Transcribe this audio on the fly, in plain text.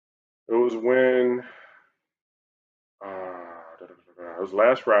It was when it was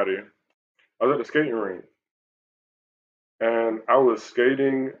last Friday. I was at the skating rink and I was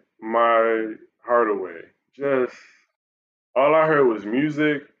skating my heart away. Just all I heard was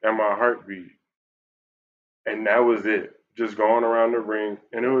music and my heartbeat, and that was it. Just going around the rink,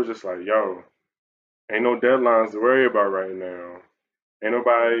 and it was just like, yo, ain't no deadlines to worry about right now. Ain't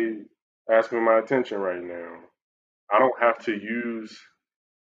nobody asking my attention right now. I don't have to use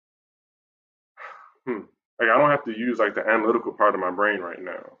hmm, like I don't have to use like the analytical part of my brain right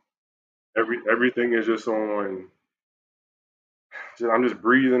now. Everything is just on. I'm just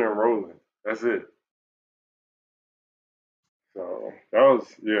breathing and rolling. That's it. So that was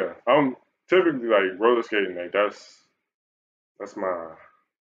yeah. I'm typically like roller skating. Like that's my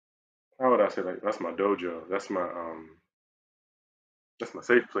how would I say like that's my dojo. That's my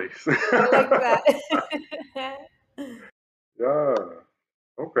safe place. I like that. Yeah.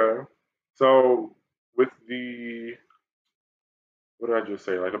 Okay. So with the what did I just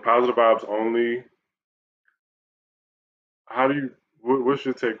say? Like the positive vibes only. How do you? What's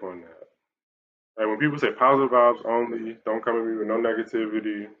your take on that? Like when people say positive vibes only, don't come at me with no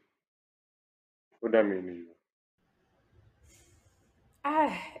negativity. What that mean to you?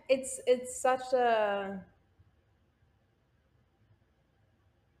 Ah, it's such a,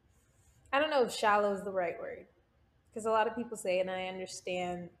 I don't know if shallow is the right word, because a lot of people say, and I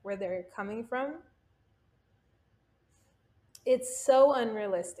understand where they're coming from. It's so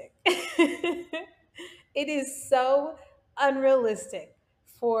unrealistic. It is so unrealistic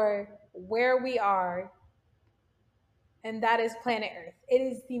for where we are, and that is planet Earth. It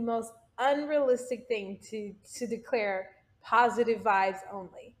is the most unrealistic thing to declare positive vibes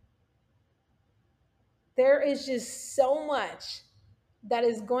only. There is just so much that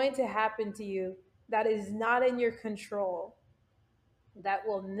is going to happen to you that is not in your control, that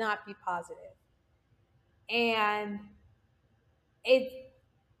will not be positive. And it,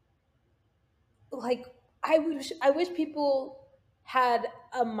 like, I wish people had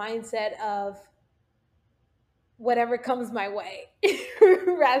a mindset of whatever comes my way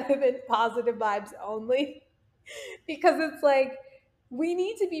rather than positive vibes only, because it's like we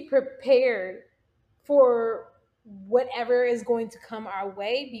need to be prepared for whatever is going to come our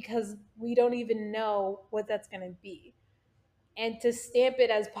way, because we don't even know what that's going to be. And to stamp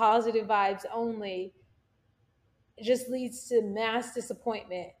it as positive vibes only, it just leads to mass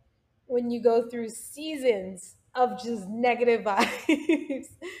disappointment when you go through seasons of just negative vibes,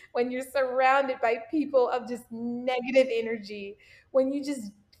 when you're surrounded by people of just negative energy, when you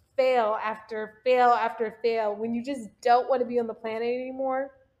just fail after fail after fail, when you just don't want to be on the planet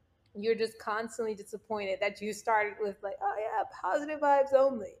anymore. You're just constantly disappointed that you started with, like, oh yeah, positive vibes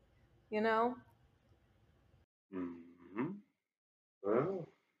only, you know? Hmm. Well,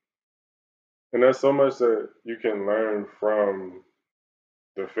 and there's so much that you can learn from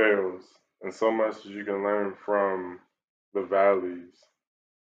the fails, and so much you can learn from the valleys.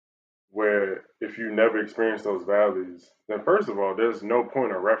 Where if you never experience those valleys, then first of all, there's no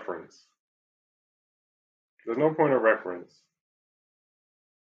point of reference. There's no point of reference.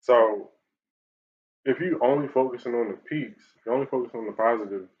 So if you only focusing on the peaks, if you're only focusing on the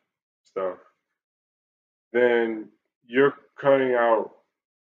positive stuff, then you're cutting out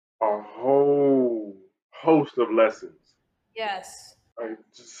a whole host of lessons. Yes. Like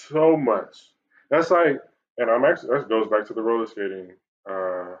just so much. That's like, and I'm actually that goes back to the roller skating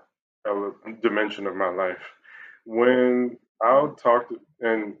dimension of my life. When I'll talk to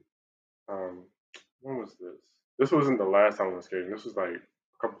and um, when was this? This wasn't the last time I was skating. This was like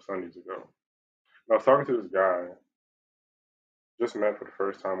a couple Sundays ago. And I was talking to this guy, just met for the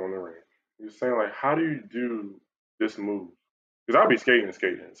first time on the rink. He was saying like, "How do you do this move?" Because I'll be skating and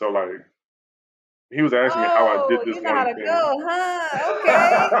skating. So like, he was asking me how I did Oh, this you know how one to thing. go, huh? Okay.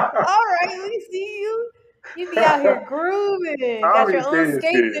 All right, we see you. You be out here grooving. I'll Got be your own skating,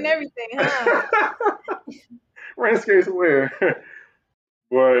 skates and skating. everything, huh? Ran skates where?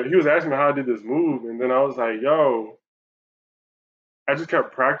 But he was asking me how I did this move, and then I was like, "Yo, I just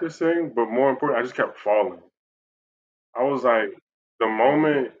kept practicing, but more important, I just kept falling." I was like, the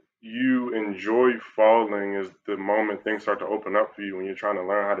moment you enjoy falling is the moment things start to open up for you when you're trying to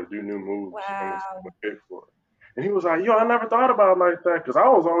learn how to do new moves on the Wow. kick floor. And he was like, "Yo, I never thought about it like that because I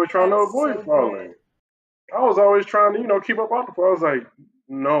was always trying to That's avoid so good. falling. I was always trying to, keep up off the fall." I was like,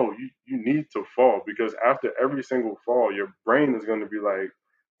 "No, you need to fall because after every single fall, your brain is going to be like,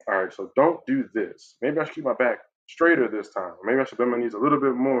 all right, so don't do this. Maybe I should keep my back straighter this time. Maybe I should bend my knees a little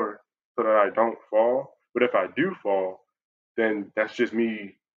bit more so that I don't fall. But if I do fall, then that's just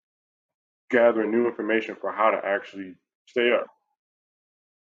me gathering new information for how to actually stay up."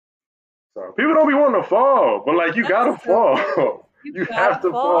 So people don't be wanting to fall, but like you gotta That's so good. fall. You You gotta have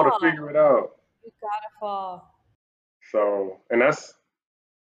to fall to fall. figure it out. You gotta fall. So, and that's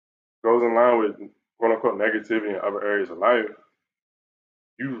goes in line with quote unquote negativity in other areas of life.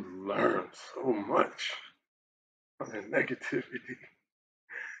 You learn so much from the negativity,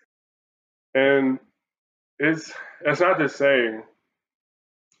 and it's it's not to say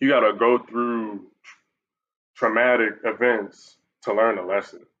you gotta go through traumatic events to learn a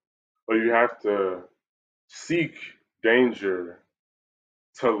lesson, but you have to seek danger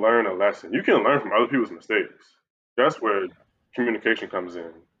to learn a lesson. You can learn from other people's mistakes. That's where communication comes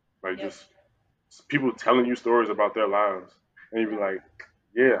in. Like Yep. just people telling you stories about their lives, and you be Yep. like,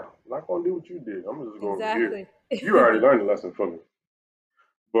 "Yeah, I'm not gonna do what you did. I'm gonna just go over here. Exactly. You already learned the lesson from me."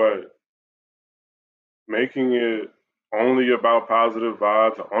 But making it only about positive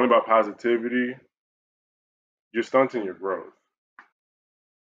vibes, or only about positivity, you're stunting your growth.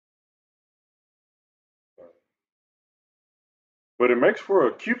 But it makes for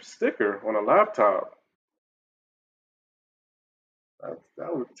a cute sticker on a laptop. I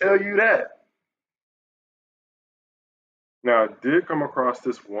would tell you that. Now, I did come across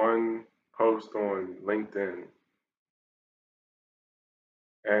this one post on LinkedIn,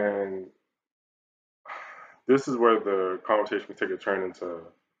 and this is where the conversation can take a turn into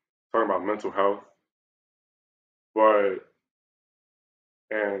talking about mental health. But,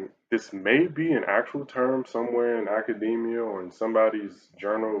 and this may be an actual term somewhere in academia or in somebody's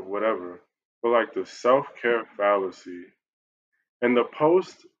journal or whatever, but like the self care fallacy. And the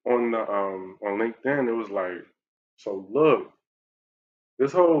post on LinkedIn, it was like, so look,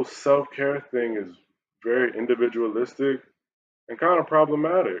 this whole self care thing is very individualistic and kind of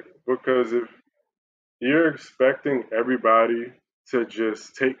problematic because if you're expecting everybody to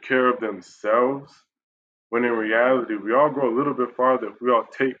just take care of themselves, when in reality, we all go a little bit farther if we all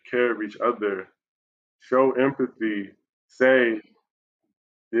take care of each other, show empathy, say,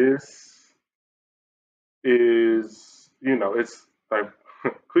 this is, it's like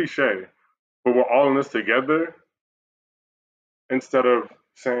cliche, but we're all in this together instead of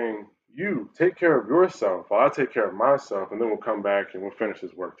saying, you take care of yourself while I take care of myself, and then we'll come back and we'll finish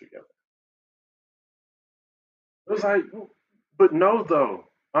this work together. It's like, but no, though,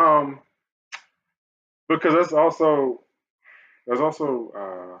 because there's also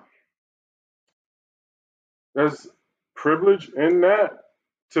there's privilege in that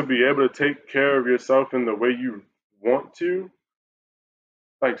to be able to take care of yourself in the way you want to.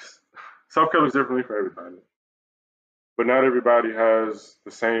 Like self care looks differently for everybody, but not everybody has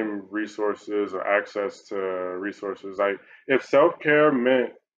the same resources or access to resources. Like if self care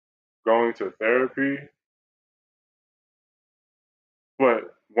meant going to therapy,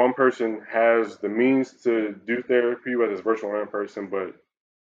 but one person has the means to do therapy, whether it's virtual or in person, but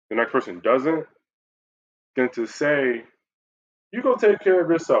the next person doesn't, then to say, you go take care of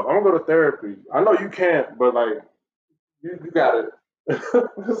yourself. I'm gonna go to therapy. I know you can't, but like you got it.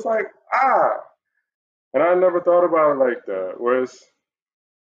 It's like, and I never thought about it like that. Whereas,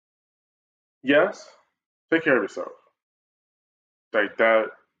 yes, take care of yourself. Like that,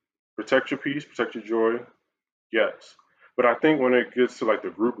 protect your peace, protect your joy. Yes. But I think when it gets to like the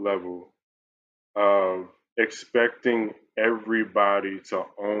group level of expecting everybody to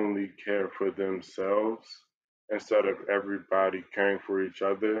only care for themselves instead of everybody caring for each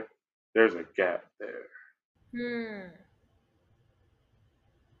other, there's a gap there. Hmm.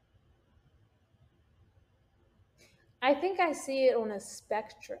 I think I see it on a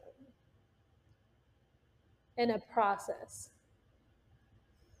spectrum in a process.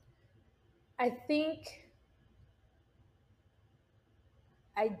 I think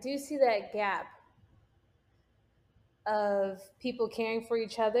I do see that gap of people caring for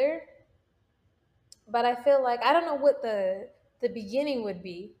each other, but I feel like I don't know what the beginning would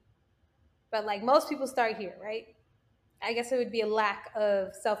be, but like most people start here, right? I guess it would be a lack of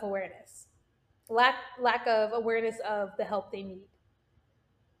self-awareness. Lack of awareness of the help they need.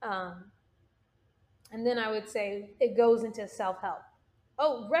 Um, and then I would say it goes into self-help.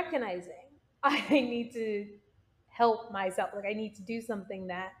 Oh, recognizing I need to help myself. Like I need to do something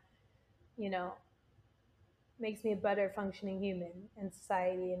that, you know, makes me a better functioning human in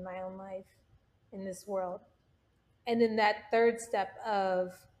society, in my own life, in this world. And then that third step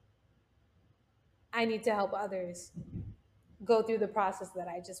of I need to help others go through the process that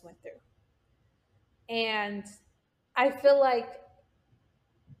I just went through. And I feel like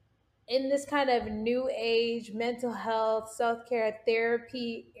in this kind of new age mental health, self care,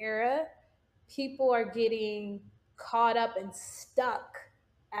 therapy era, people are getting caught up and stuck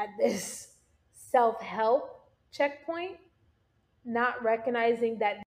at this self help checkpoint, not recognizing that